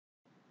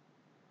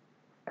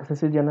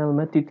SSC general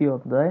में तृतीय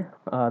अध्याय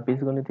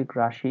বীজগণিতিক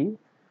রাশি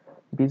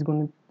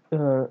বীজগণিত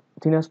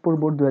দিনাজপুর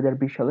বোর্ড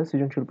 2020 সালে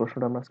সৃজনশীল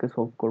প্রশ্নটা আমরা আজকে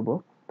সলভ করব।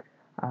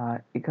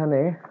 এখানে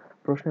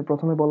প্রশ্নে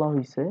প্রথমে বলা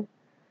হয়েছে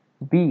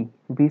বি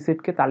বি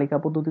সেটকে তালিকা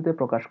পদ্ধতিতে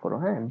প্রকাশ করো।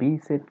 হ্যাঁ, বি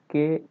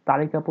সেটকে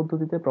তালিকা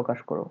পদ্ধতিতে প্রকাশ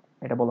করো,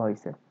 এটা বলা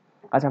হয়েছে।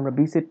 আচ্ছা, আমরা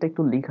বি সেটটা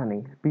একটু লিখা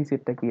নেই। বি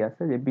সেটটা কি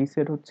আছে, যে বি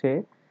সেট হচ্ছে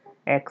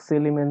x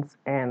elements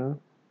N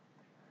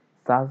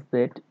such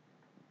that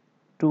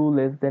 2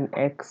 less than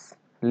x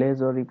less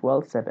or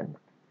equal 7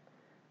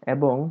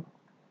 এবং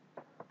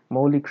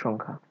মৌলিক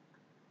সংখ্যা।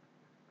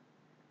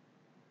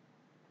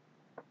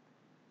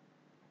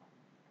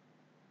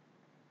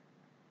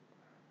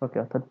 ওকে,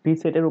 অর্থাৎ বি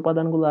সেটের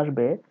উপাদানগুলো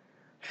আসবে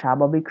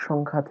স্বাভাবিক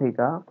সংখ্যা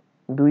থেকে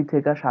 2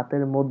 থেকে 7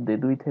 এর মধ্যে,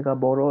 2 থেকে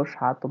বড়,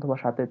 7 অথবা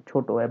 7 এর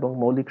ছোট এবং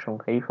মৌলিক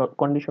সংখ্যা। এই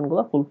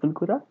কন্ডিশনগুলো ফুলফিল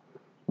করে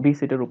বি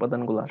সেটের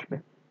উপাদানগুলো আসবে।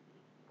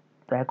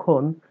 তো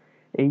এখন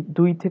এই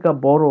 2 থেকে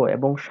বড়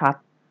এবং 7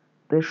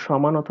 এর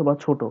সমান অথবা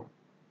ছোট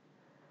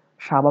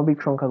স্বাভাবিক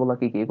সংখ্যাগুলো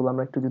কি কি, এগুলো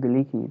আমরা একটু যদি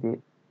লিখি, যে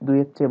 2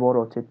 এর চেয়ে বড়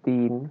হচ্ছে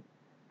 3,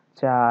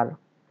 4,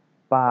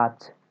 5,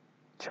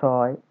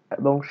 6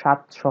 এবং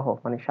 7 সহ,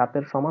 মানে 7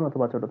 এর সমান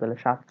অথবা ছোট, তাহলে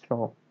 7 সহ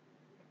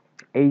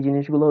এই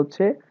জিনিসগুলো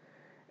হচ্ছে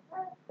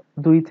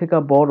 2 থেকে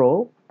বড়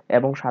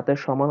এবং 7 এর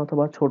সমান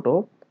অথবা ছোট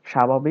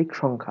স্বাভাবিক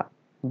সংখ্যা।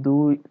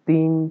 2,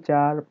 3,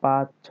 4,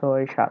 5,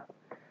 6, 7।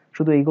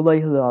 শুধু এইগুলোই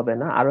হলে হবে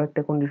না, আরো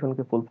একটা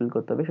কন্ডিশনকে ফুলফিল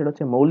করতে হবে, সেটা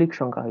হচ্ছে মৌলিক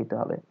সংখ্যা হইতে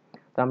হবে।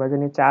 তো আমরা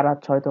জানি 4 আর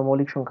 6 তো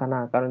মৌলিক সংখ্যা না,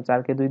 কারণ 4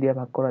 কে 2 দিয়ে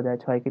ভাগ করা যায়,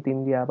 6 কে 3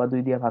 দিয়ে বা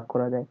 2 দিয়ে ভাগ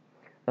করা যায়,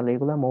 তাহলে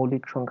এগুলা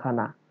মৌলিক সংখ্যা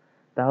না।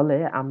 তাহলে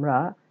আমরা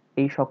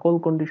এই সকল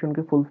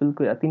কন্ডিশনকে ফুলফিল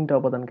করে তিনটা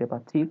উপাদানকে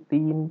পাচ্ছি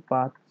 3,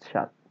 5,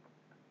 7।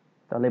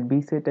 তাহলে বি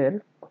সেটের,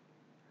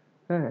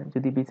 হ্যাঁ,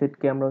 যদি বি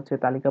সেটকে আমরা হচ্ছে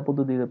তালিকা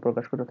পদ্ধতিতে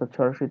প্রকাশ করি, অর্থাৎ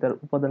সরাসরি তার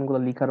উপাদানগুলো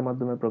লিখার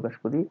মাধ্যমে প্রকাশ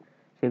করি,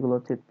 সেগুলো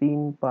হচ্ছে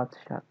 3, 5,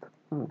 7।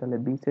 তাহলে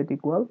বি সেট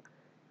ইকুয়াল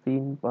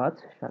 3, 5,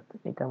 7,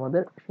 এটা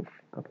আমাদের শেষ।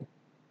 ওকে,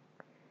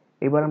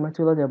 এবার আমরা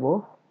চলে যাব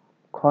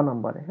খ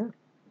নাম্বারে। হ্যাঁ,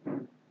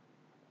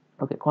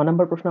 ওকে, খ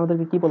নাম্বার প্রশ্ন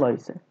আমাদেরকে কি বলা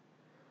হয়েছে?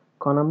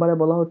 খ নাম্বারে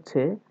বলা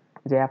হচ্ছে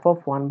যে f of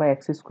 1 by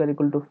x square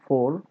equal to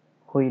 4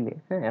 হইলে,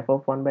 হ্যাঁ, f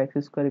of 1 by x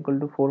square equal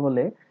to 4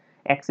 হলে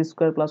x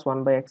square plus 1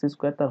 by x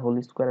square তার হোল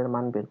স্কয়ারের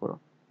মান বের করো।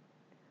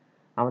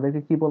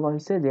 আমাদেরকে কি বলা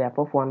হয়েছে, যে f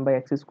of 1 by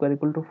x square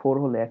equal to 4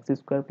 হলে x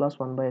square plus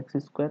 1 by x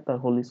square তার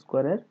হোল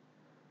স্কয়ারের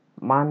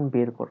মান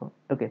বের করো।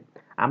 ওকে,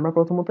 আমরা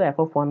প্রথমত f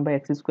of 1 by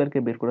x square কে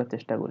বের করার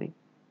চেষ্টা করি।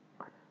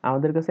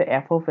 আমাদের কাছে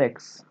f of x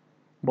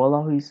বলা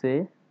হয়েছে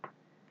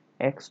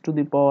x to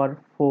the power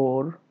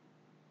 4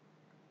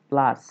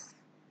 plus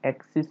x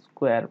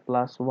square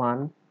plus 1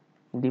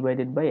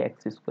 divided by x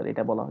square,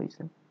 এটা বলা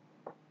হয়েছে।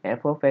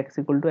 f of x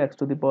equal to x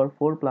to the power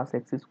 4 plus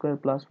x square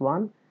plus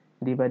 1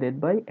 divided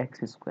by x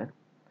square।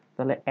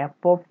 তাহলে f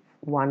of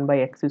 1 by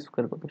x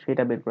square কত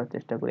সেটা বের করার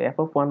চেষ্টা করি। f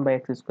of 1 by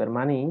x square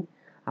মানে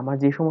আমার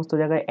যে সমস্ত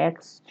জায়গায় x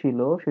ছিল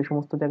সেই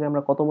সমস্ত জায়গায়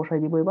আমরা কত বসাই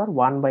দিব, এবার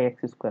 1 by x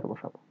square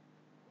বসাবো।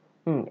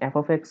 f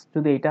of x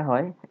যদি এটা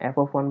হয়, f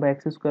of 1 by x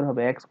square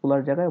হবে x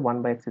গুলার জায়গায় 1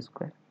 by x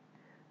square।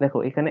 দেখো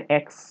এখানে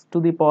x to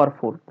the power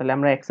 4, তাহলে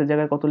আমরা x এর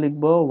জায়গায় কত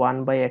লিখবো, 1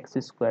 by x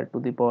square to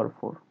the power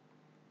 4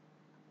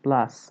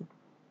 plus,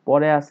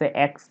 পরে আছে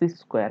x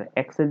স্কয়ার,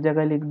 x এর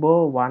জায়গায় লিখবো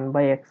 1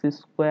 by x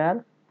স্কয়ার,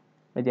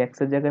 এই যে x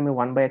এর জায়গায় আমি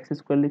 1 by x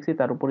স্কয়ার লিখছি,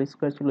 তার উপর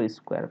স্কয়ার ছিল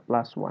স্কয়ার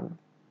প্লাস 1,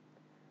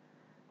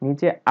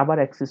 নিচে আবার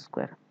x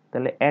স্কয়ার,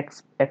 তাহলে x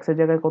এর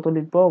জায়গায় কত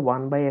লিখবো,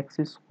 1 by x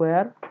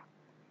স্কয়ার,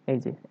 এই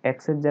যে x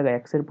এর জায়গায়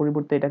x এর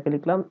পরিবর্তে এটাকে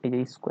লিখলাম এই যে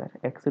স্কয়ার,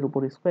 x এর উপর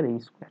স্কয়ার, এই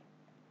স্কয়ার।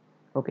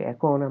 ওকে,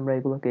 এখন আমরা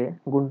এগুলোকে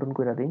গুণটুন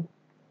করে দিই।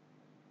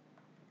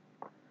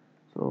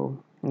 সো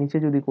নিচে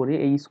যদি করি,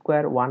 এই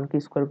স্কয়ার 1 কে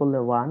স্কয়ার করলে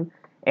 1,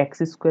 x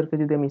স্কয়ার কে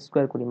যদি আমি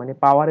স্কয়ার করি, মানে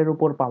পাওয়ারের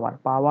উপর পাওয়ার,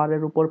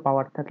 পাওয়ারের উপর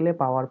পাওয়ার থাকলে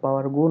পাওয়ার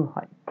পাওয়ার গুণ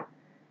হয়।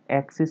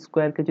 x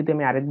স্কয়ার কে যদি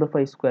আমি আরেক দফা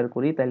স্কয়ার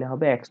করি তাহলে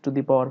হবে x টু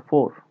দি পাওয়ার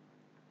 4।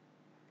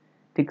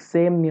 ঠিক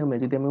সেম নিয়মে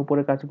যদি আমি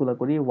উপরের কাজগুলো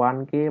করি, 1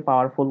 কে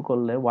পাওয়ারফুল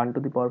করলে 1 টু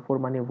দি পাওয়ার 4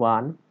 মানে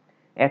 1,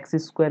 x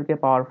স্কয়ার কে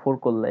পাওয়ার 4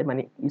 করলে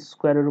মানে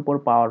স্কয়ারের উপর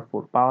পাওয়ার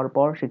 4, পাওয়ার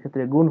পাওয়ার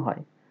সেক্ষেত্রে গুণ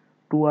হয়,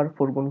 2 আর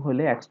 4 গুণ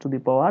হলে x to the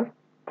power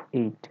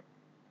 8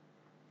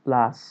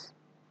 plus,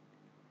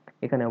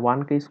 এখানে 1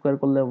 কে স্কয়ার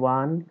করলে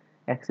 1,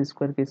 x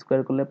স্কয়ার কে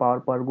স্কয়ার করলে পাওয়ার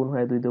পাওয়ার গুণ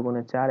হয়, 2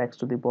 দুগুণে 4, x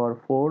to the power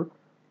 4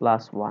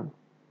 plus 1।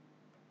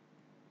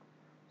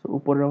 So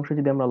উপরের অংশে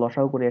যদি আমরা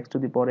লসাগু করি, x to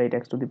the power 8,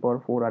 x to the পাওয়ার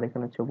 4, আর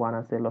এখানে হচ্ছে 1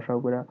 আছে,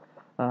 লসাগু করে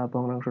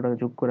ভগ্নাংশটাকে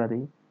যোগ করে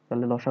দিই,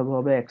 তাহলে লসাগু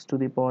হবে x to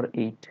the power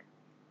 8,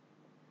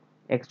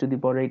 x to the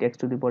power 8, x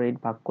to the পাওয়ার 8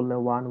 ভাগ করলে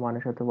 1, 1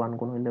 এর সাথে 1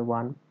 গুণ হইলে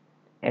 1,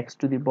 x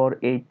to the power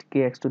 8 K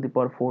x to the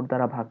পাওয়ার 4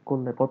 দ্বারা ভাগ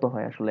করলে কত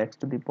হয় আসলে, x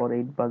টু দি পাওয়ার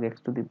 8 ভাগ x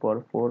টু দি পাওয়ার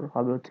 4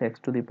 হবে হচ্ছে x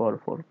টু দি পাওয়ার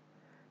 4।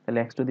 তাহলে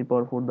x টু দি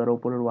পাওয়ার 4 দ্বারা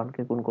উপরের 1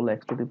 কে গুণ করলে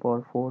x to the power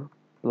 4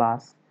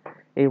 plus,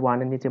 এই 1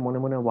 এর নিচে মনে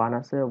মনে 1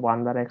 আছে, 1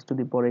 দ্বারা x টু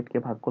দি পাওয়ার 8 কে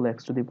ভাগ করলে x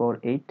টু দি পাওয়ার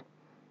 8,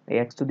 এই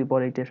x টু দি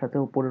পাওয়ার 8 এর সাথে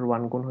উপরের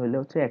 1 গুণ হইলে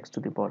হচ্ছে x টু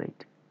দি পাওয়ার 8,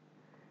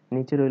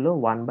 নিচে রইল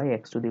 1 বাই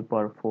x টু দি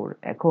পাওয়ার 4।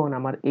 এখন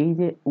আমার এই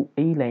যে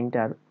এই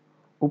লাইনটার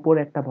উপরে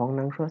একটা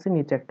ভগ্নাংশ আছে,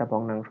 নিচে একটা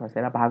ভগ্নাংশ আছে,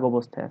 এরা ভাগ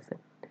অবস্থায় আছে।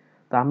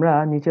 তো আমরা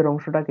নিচের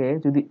অংশটাকে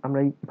যদি আমরা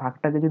এই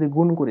ভাগটাকে যদি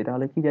গুণ করি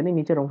তাহলে কি জানি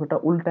নিচের অংশটা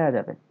উল্টায়া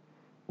যাবে।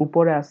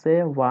 উপরে আছে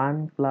 1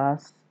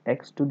 plus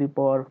x to the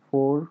power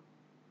 4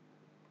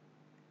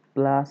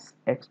 plus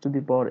x to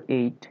the power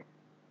 8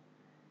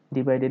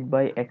 divided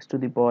by x to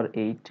the পাওয়ার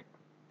 8,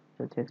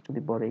 হচ্ছে x to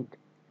the power 8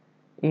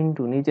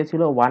 into নিচে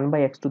ছিল 1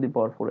 বাই এক্স টু দি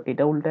পাওয়ার 4,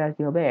 এটা উল্টায় আর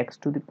কি হবে x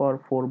to the power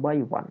 4 by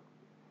 1,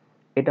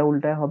 এটা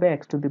উল্টায় হবে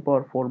x to the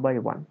power 4 by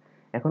 1।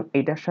 এখন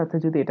এটার সাথে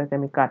যদি এটাকে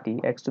আমি কাটি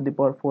x to the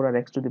power 4 R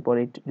x to the পাওয়ার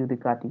 8 যদি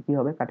কাটি কি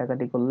হবে,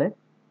 কাটাকাটি করলে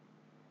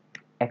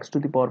এক্স টু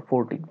দি পাওয়ার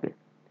 4 টিকবে।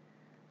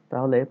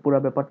 তাহলে পুরো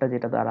ব্যাপারটা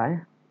যেটা দাঁড়ায়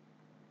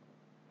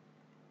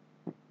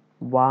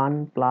 1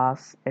 plus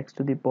x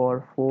to the power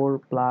 4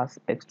 plus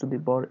x to the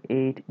power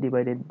 8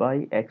 divided by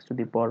x to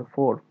the পাওয়ার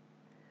 4।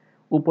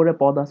 উপরে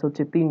পদ আছে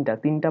হচ্ছে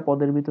তিনটা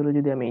পদের ভিতরে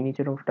যদি আমি এই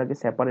নিচের অংশটাকে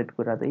সেপারেট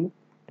করে দেই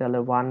তাহলে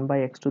 1 by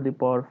x to the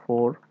power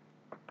 4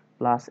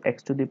 plus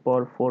x to the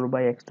power 4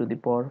 by x to the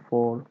power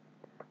 4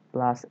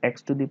 plus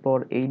x to the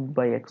power 8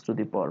 by x to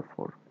the পাওয়ার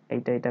 4।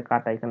 এটা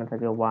কাটা, এখানে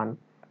থাকে 1,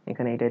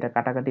 এখানে এটা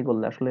কাটাকাটি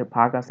করলে আসলে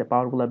ভাগ আছে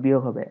পাওয়ারগুলো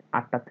বিয়োগ হবে,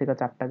 8টার থেকে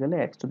 4টা গেলে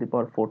এক্স টু দি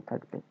পাওয়ার 4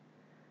 থাকবে।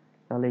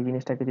 তাহলে এই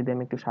জিনিসটাকে যদি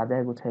আমি একটু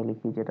সাজায় গুছায়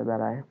লিখি যেটা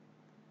দাঁড়ায়,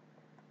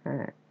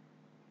 হ্যাঁ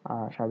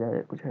সাজায়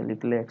গুছায়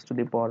লিখলে x to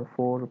the power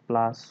 4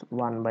 plus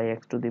 1 by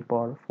x to the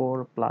power 4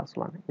 plus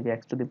 1, এই যে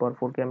এক্স টু দি পাওয়ার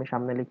 4 কে আমি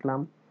সামনে লিখলাম,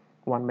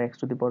 1 বাই এক্স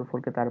টু দি পাওয়ার 4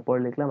 কে তারপরে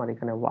লিখলাম, আর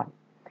এখানে 1।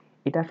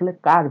 এটা আসলে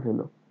কার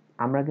ভ্যালু?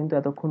 আমরা কিন্তু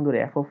এতক্ষণ ধরে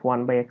F of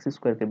 1 by x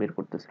square কে বের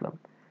করতেছিলাম,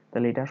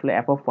 তাহলে এটা আসলে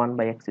F of 1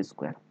 by x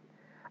square.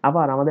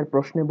 আবার আমাদের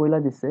প্রশ্নে বইলা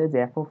দিচ্ছে যে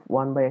F of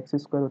 1 by x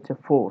square হচ্ছে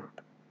 4,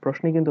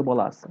 প্রশ্নে কিন্তু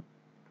বলা আছে,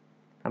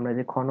 আমরা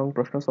যে খ নং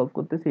প্রশ্ন সলভ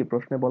করতেছি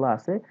প্রশ্নে বলা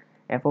আছে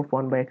F of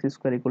 1 by x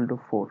square equal to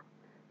 4।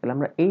 তাহলে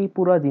আমরা এই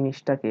পুরো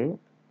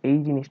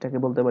জিনিসটাকে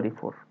বলতে পারি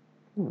 4।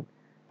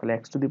 তাহলে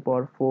x to the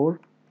power 4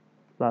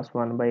 plus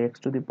 1 by x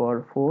to the power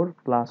 4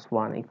 plus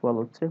 1 equal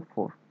হচ্ছে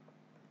 4।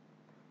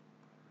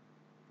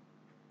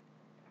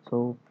 সো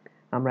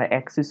আমরা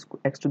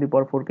এক্স টু দি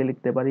পাওয়ার 4 কে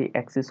লিখতে পারি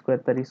এক্স স্কোয়ার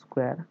তার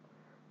square,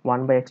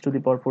 1 by x to the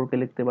পাওয়ার 4 কে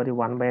লিখতে পারি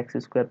 1 বাই এক্স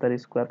স্কোয়ার তার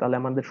স্কোয়ার। তাহলে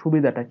আমাদের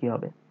সুবিধাটা কি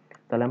হবে,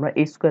 তাহলে আমরা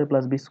a স্কোয়ার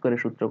প্লাস বি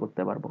স্কোয়ারের সূত্র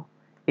করতে পারবো।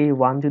 এই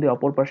 1 যদি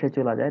অপর পাশে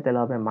চলে যায় তাহলে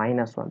হবে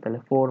 -1, তাহলে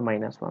 4 -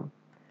 1।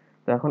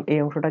 তো এখন এই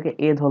অংশটাকে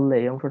a ধরলে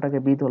এই অংশটাকে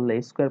b ধরলে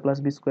a স্কোয়ার প্লাস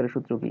বি স্কোয়ারের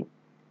সূত্র কি,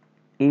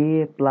 a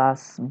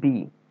প্লাস বি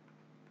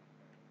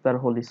তার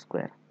হোল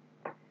স্কোয়ার।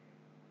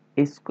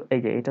 এই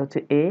যে এটা হচ্ছে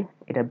a,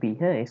 এটা b,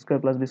 হ্যাঁ a square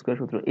plus B square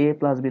সূত্র a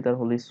প্লাস বি তার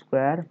হোল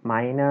স্কোয়ার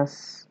মাইনাস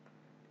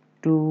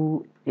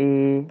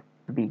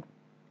 2ab।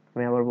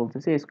 আমি আবার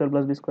বলতেছি a স্কোয়ার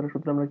প্লাস বি স্কোয়ারের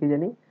সূত্র আমরা কি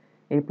জানি,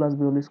 a plus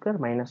B whole square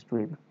minus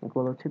 2ab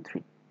equal হচ্ছে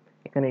 3।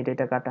 এখানে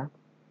এটা কাটা,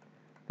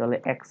 তাহলে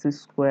x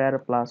square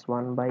plus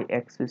 1 by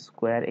x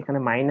square, এখানে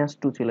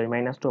 -2 ছিল, এই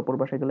 -2 অপর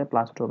পাশে গেলে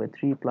 +2 হবে,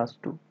 3 +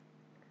 2।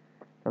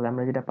 তাহলে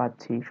আমরা যেটা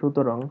পাচ্ছি,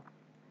 সুতরাং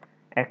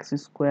x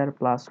square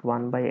plus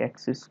 1 by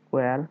x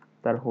square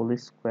তার হোল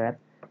স্কোয়ার,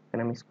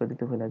 এখানে আমি স্কোয়ার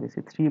দিতে ভুলে গেছি,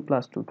 3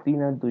 + 2, 3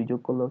 আর 2 যোগ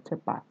করলে হচ্ছে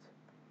 5,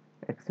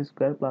 x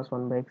square plus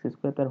 1 by x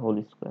square তার হোল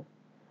স্কোয়ার।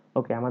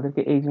 ওকে,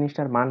 আমাদেরকে এই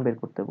জিনিসটার মান বের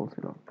করতে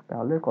বলছিল,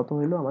 তাহলে কত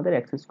হইলো আমাদের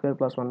x square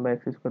plus 1 by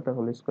x square তার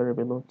হোল স্কোয়ারের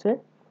ভ্যালু হচ্ছে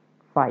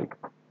 5।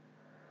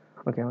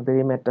 ওকে, আমাদের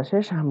এই ম্যাথটা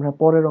শেষ, আমরা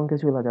পরের অঙ্কে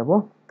চলে যাব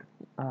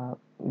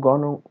গ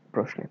নং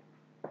প্রশ্নে।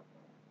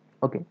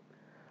 ওকে,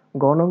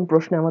 গ নং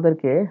প্রশ্নে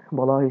আমাদেরকে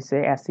বলা হয়েছে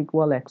s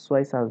equal x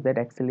Y such that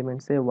x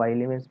elements A Y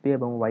elements B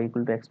এবং Y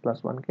equal to x plus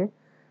 1 কে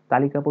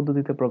তালিকা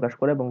পদ্ধতিতে প্রকাশ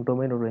করে এবং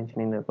ডোমেন ও রেঞ্জ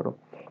নির্ণয় করো।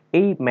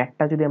 এই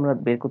ম্যাথটা যদি আমরা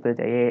বের করতে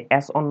চাই,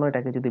 এস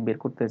অন্যটাকে যদি বের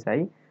করতে চাই,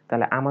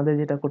 তাহলে আমাদের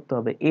যেটা করতে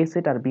হবে এ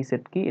সেট আর বি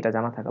সেট কি এটা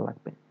জানা থাকা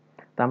লাগবে।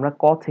 তো আমরা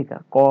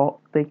ক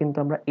তে কিন্তু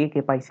আমরা এ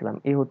কে পাইছিলাম,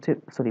 এ হচ্ছে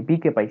সরি বি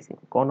কে পাইছি,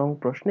 ক নং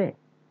প্রশ্নে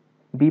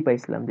বি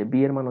পাইছিলাম যে বি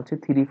এর মান হচ্ছে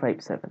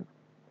 357।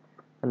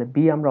 তাহলে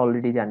বি আমরা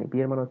অলরেডি জানি, বি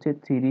এর মান হচ্ছে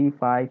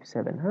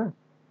 357। হ্যাঁ,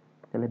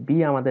 তাহলে বি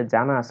আমাদের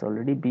জানা আছে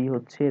অলরেডি, বি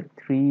হচ্ছে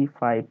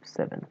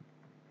 357।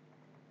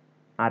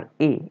 আর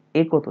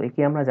এ কত, এ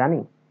কি আমরা জানি,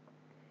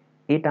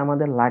 এটা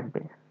আমাদের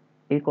লাগবে,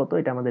 এ কত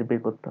এটা আমাদের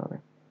বের করতে হবে।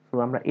 তো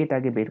আমরা এটা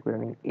আগে বের করে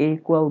নিই। এ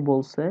ইকুয়াল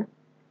বলছে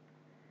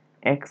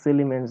x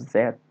elements z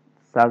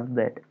such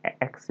that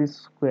x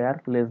square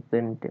less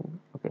than 10।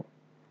 ওকে,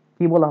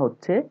 কি বলা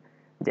হচ্ছে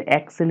যে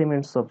x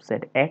elements of z,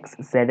 x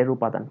z এর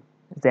উপাদান,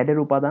 z এর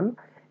উপাদান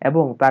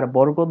এবং তার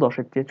বর্গ 10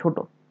 এর চেয়ে ছোট,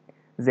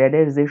 z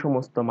এর যে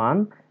সমস্ত মান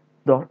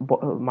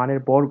মানের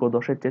বর্গ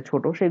 10 এর চেয়ে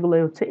ছোট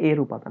সেগুলোই হচ্ছে এর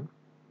উপাদান।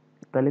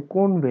 তাহলে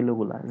কোন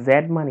ভ্যালুগুলা, z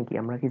মানে কি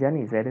আমরা কি জানি,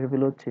 z এর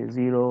ভ্যালু হচ্ছে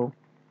 0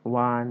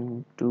 1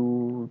 2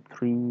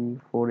 3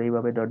 4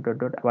 এইভাবে ডট ডট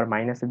ডট, আবার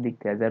মাইনাসের দিক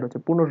থেকে z হচ্ছে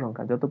পূর্ণ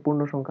সংখ্যা, যত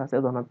পূর্ণ সংখ্যা আছে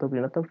ধনাত্মক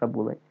ঋণাত্মক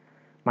সবগুলাই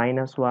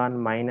 -1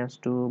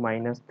 -2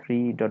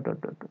 -3 ডট ডট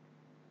ডট।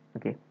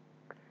 ওকে,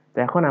 তো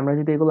এখন আমরা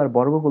যদি এগুলার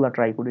বর্গগুলা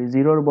ট্রাই করি,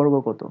 0 এর বর্গ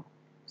কত,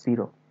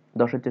 0,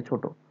 10 এর চেয়ে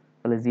ছোট,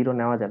 তাহলে 0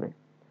 নেওয়া যাবে।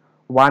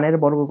 1 এর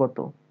বর্গ কত,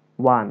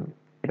 1,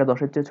 এটা 10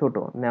 এর চেয়ে ছোট,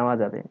 নেওয়া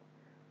যাবে।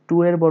 2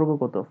 এর বর্গ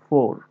কত,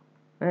 4,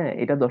 হ্যাঁ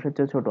এটা 10 এর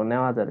চেয়ে ছোট,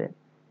 নেওয়া যাবে।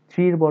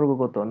 3 এর বর্গ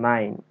কত,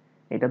 9,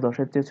 এটা 10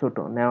 এর চেয়ে ছোট,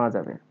 নেওয়া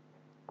যাবে।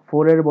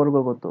 4 এর বর্গ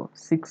কত,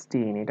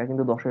 16, এটা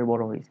কিন্তু 10 এর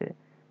বড় হয়েছে।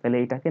 তাহলে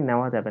এটাকে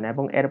নেওয়া যাবে না,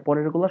 এবং এর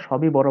পরেরগুলো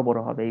সবই বড় বড়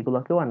হবে,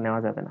 এইগুলোকেও আর নেওয়া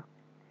যাবে না।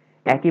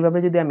 একইভাবে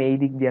যদি আমি এই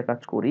দিক দিয়ে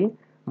কাজ করি,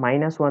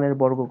 -1 এর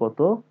বর্গ কত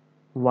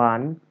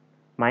 1,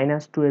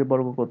 -2 এর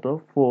বর্গ কত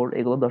 4,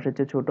 এগুলো 10 এর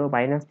চেয়ে ছোট,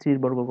 -3 এর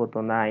বর্গ কত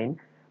 9,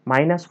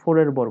 -4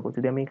 এর বর্গ,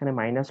 যদি আমি এখানে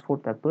 -4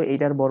 থাকতো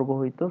এইটার বর্গ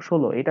হইতো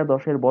 16, এটা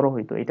 10 এর বড়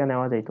হইতো, এটা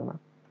নেওয়া যাইতো না।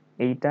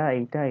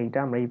 এইটা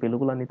আমরা এই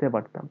ভ্যালুগুলো নিতে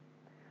পারতাম।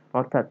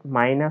 অর্থাৎ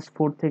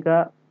 -4 থেকে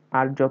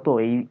আর যত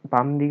এই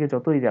বাম দিকে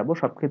যতই যাব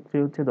সব ক্ষেত্রে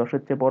হচ্ছে 10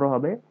 এর চেয়ে বড়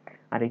হবে,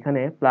 আর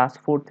এখানে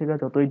 +4 থেকে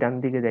যতই ডান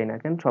দিকে যাই না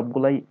কেন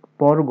সবগুলাই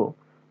বর্গ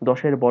 10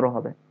 এর বড়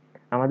হবে।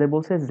 আমাদের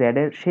বলছে z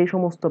এর সেই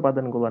সমস্ত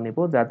উপাদানগুলো নিব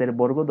যাদের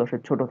বর্গ 10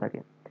 এর ছোট থাকে।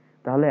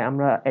 তাহলে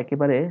আমরা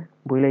একেবারে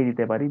বলেই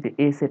দিতে পারি যে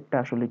এই সেটটা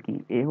আসলে কি।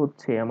 এ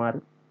হচ্ছে আমার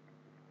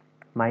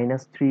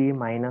 -3,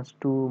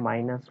 -2,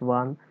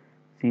 -1,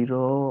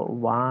 0,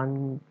 1,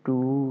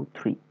 2,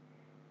 3,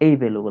 এই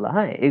ভ্যালুগুলো,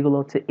 হ্যাঁ এগুলো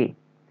হচ্ছে এ।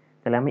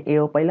 তাহলে আমি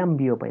এও পাইলাম,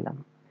 বিও পাইলাম।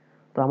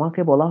 তো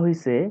আমাকে বলা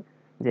হয়েছে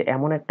যে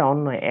এমন একটা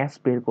অন্যয় এস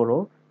বের করো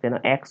যেন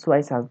x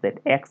Y such that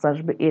x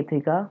আসবে এ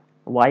থেকে,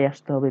 ওয়াই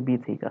আসতে হবে বি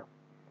থেকে,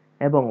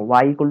 এবং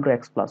Y equal to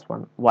x plus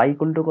one, Y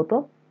equal to কত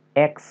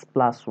এক্স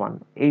প্লাস ওয়ান,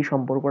 এই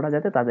সম্পর্কটা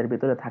যাতে তাদের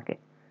ভিতরে থাকে।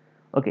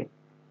 ওকে,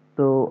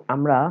 তো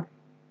আমরা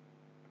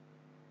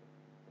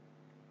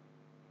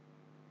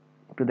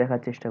একটু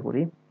দেখার চেষ্টা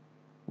করি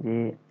যে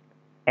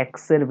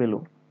এক্স এর ভ্যালু,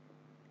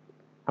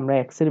 আমরা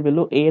এক্স এর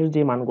ভ্যালু এর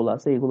যে মানগুলো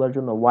আছে এগুলোর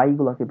জন্য ওয়াই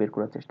গুলাকে বের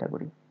করার চেষ্টা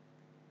করি।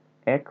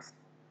 X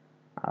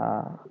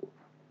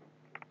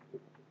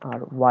R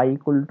Y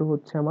equal to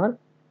হচ্ছে আমার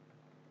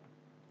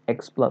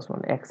এক্স প্লাস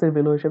ওয়ান। এক্স এর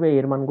ভ্যালু হিসেবে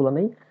এর মানগুলো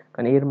নেই,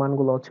 কারণ এর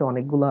মানগুলো হচ্ছে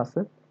অনেকগুলো আছে,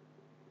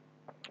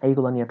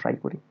 এইগুলো নিয়ে ট্রাই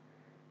করি।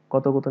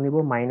 কত কত নিব,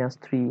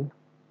 -3,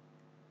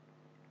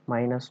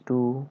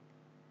 -2,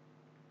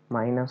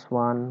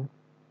 -1,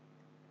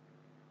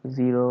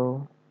 0,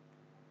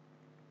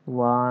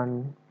 1,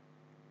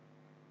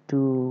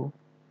 2,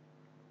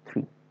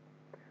 3।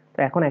 তো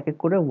এখন এক এক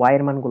করে ওয়াই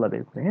এর মানগুলো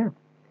বের করি। হ্যাঁ,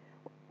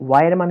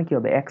 ওয়াই এর মান কি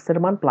হবে, এক্স এর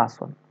মান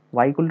 +1,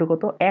 ওয়াই ইকুয়াল টু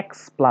কত এক্স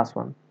প্লাস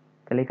ওয়ান।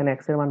 তাহলে এখানে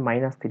এক্স এর মান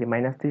 -3,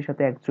 -3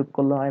 সাথে এক যোগ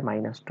করলে হয়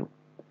 -2।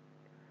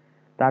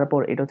 তারপর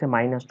এটা হচ্ছে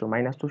 -2,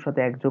 -2 সাথে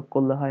এক যোগ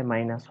করলে হয়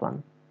 -1।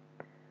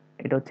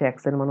 এটা হচ্ছে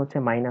এক্স এর মান হচ্ছে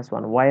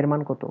 -1, ওয়াই এর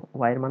মান কত,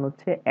 ওয়াই এর মান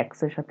হচ্ছে এক্স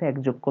এর সাথে এক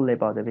যোগ করলেই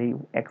পাওয়া যাবে, এই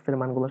এক্স এর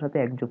মানগুলোর সাথে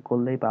এক যোগ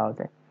করলেই পাওয়া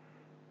যায়।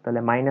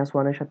 তাহলে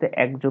 -1 এর সাথে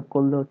এক যোগ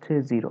করলে হচ্ছে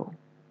 0,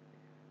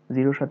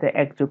 0 সাথে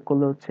এক যোগ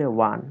করলে হচ্ছে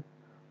 1,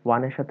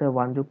 1 এর সাথে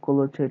 1 যোগ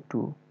করলে হচ্ছে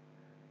 2,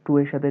 2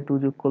 এর সাথে 2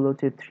 যোগ করলে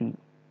হচ্ছে 3,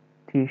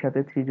 3 এর সাথে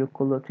 3 যোগ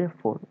করলে হচ্ছে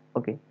 4।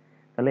 ওকে,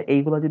 তাহলে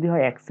এইগুলো যদি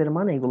হয় এক্স এর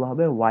মান, এইগুলো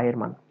হবে ওয়াই এর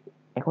মান।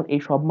 এখন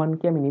এই সব মান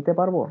কি আমি নিতে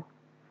পারবো?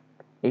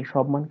 এই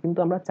সব মান কিন্তু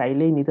আমরা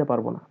চাইলেই নিতে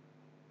পারবো না।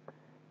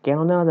 কেন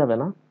নেওয়া যাবে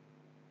না?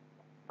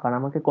 কারণ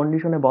আমাকে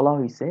কন্ডিশনে বলা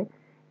হয়েছে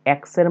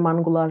এক্স এর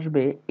মানগুলো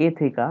আসবে এ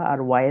থেকে, আর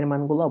ওয়াই এর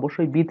মানগুলো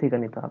অবশ্যই বি থেকে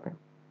নিতে হবে।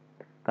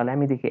 তাহলে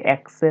আমি দেখি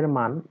এক্স এর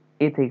মান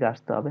এ থেকে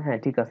আসতে হবে, হ্যাঁ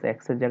ঠিক আছে,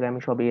 এক্স এর জায়গায়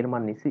আমি সব এর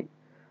মান নিছি,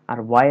 আর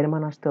ওয়াই এর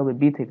মান আসতে হবে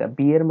বি থেকে।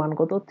 বি এর মান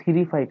কত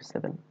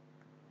 357,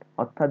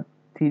 অর্থাৎ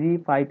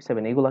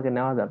 357, এগুলাকে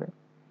নেওয়া যাবে।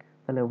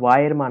 তাহলে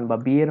ওয়াই এর মান বা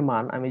বি এর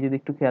মান আমি যদি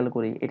একটু খেয়াল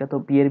করি, এটা তো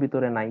বি এর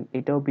ভিতরে নাই,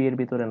 এটাও বি এর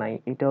ভিতরে নাই,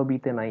 এটাও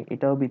বিতে নাই,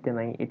 এটাও বিতে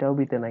নাই, এটাও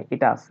বিতে নাই,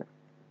 এটা আছে,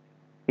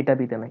 এটা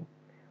বিতে নাই।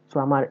 সো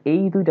আমার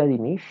এই দুইটা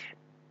জিনিস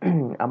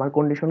আমার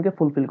কন্ডিশনকে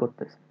ফুলফিল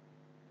করতেছে।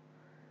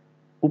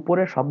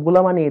 উপরের সবগুলা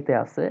মানে এতে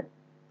আছে,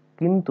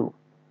 কিন্তু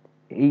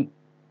এই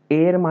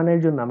এ এর মানের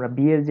জন্য আমরা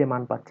বি এর যে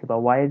মান পাচ্ছি বা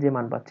ওয়াই এর যে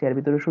মান পাচ্ছি এর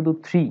ভিতরে শুধু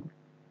 3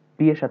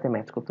 বি এর সাথে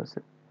ম্যাচ করতেছে।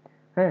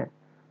 হ্যাঁ,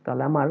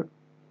 তাহলে আমার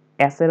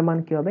এস এর মান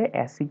কি হবে,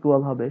 এস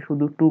ইকুয়াল হবে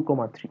শুধু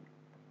 2,3,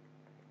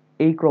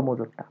 এই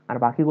ক্রমজোড়টা। আর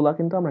বাকিগুলা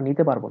কিন্তু আমরা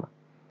নিতে পারবো না,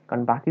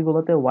 কারণ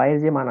বাকিগুলোতে ওয়াই এর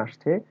যে মান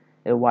আসছে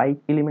ওয়াই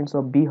এলিমেন্টস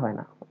অফ বি হয়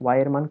না, ওয়াই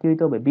এর মান কি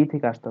হইতে হবে, বি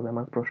থেকে আসতে হবে,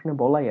 আমার প্রশ্নে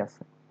বলাই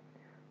আছে।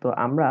 তো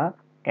আমরা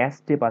এস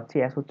যে পাচ্ছি,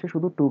 এস হচ্ছে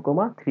শুধু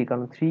 2,3,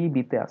 কারণ 3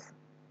 বিতে আছে।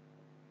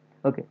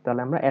 ওকে,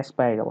 তাহলে আমরা এস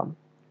পেয়ে গেলাম।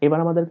 এবার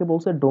আমাদেরকে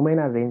বলছে ডোমেন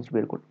আর রেঞ্জ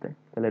বের করতে।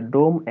 তাহলে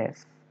ডোম এস,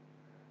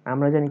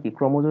 আমরা জানি কি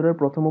ক্রমজোড়ের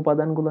প্রথম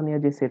উপাদানগুলো নিয়ে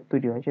যে সেট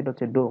তৈরি হয় সেটা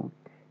হচ্ছে ডোম।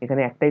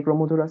 এখানে একটাই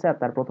ক্রমজোড় আছে আর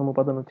তার প্রথম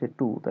উপাদান হচ্ছে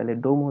 2, তাহলে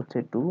ডোম হচ্ছে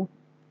 2।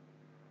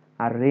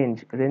 আর রেঞ্জ,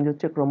 রেঞ্জ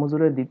হচ্ছে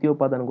ক্রমজোড়ের দ্বিতীয়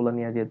উপাদানগুলো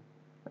নিয়ে যে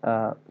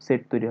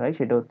সেট তৈরি হয়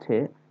সেটা হচ্ছে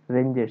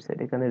রেঞ্জের সেট।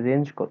 এখানে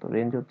রেঞ্জ কত,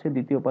 রেঞ্জ হচ্ছে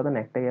দ্বিতীয় উপাদান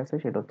একটাই আছে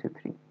সেটা হচ্ছে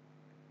 3।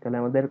 তাহলে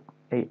আমাদের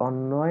এই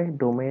অন্বয়,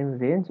 ডোমেন,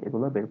 রেঞ্জ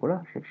এগুলো বের করা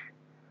শেষ।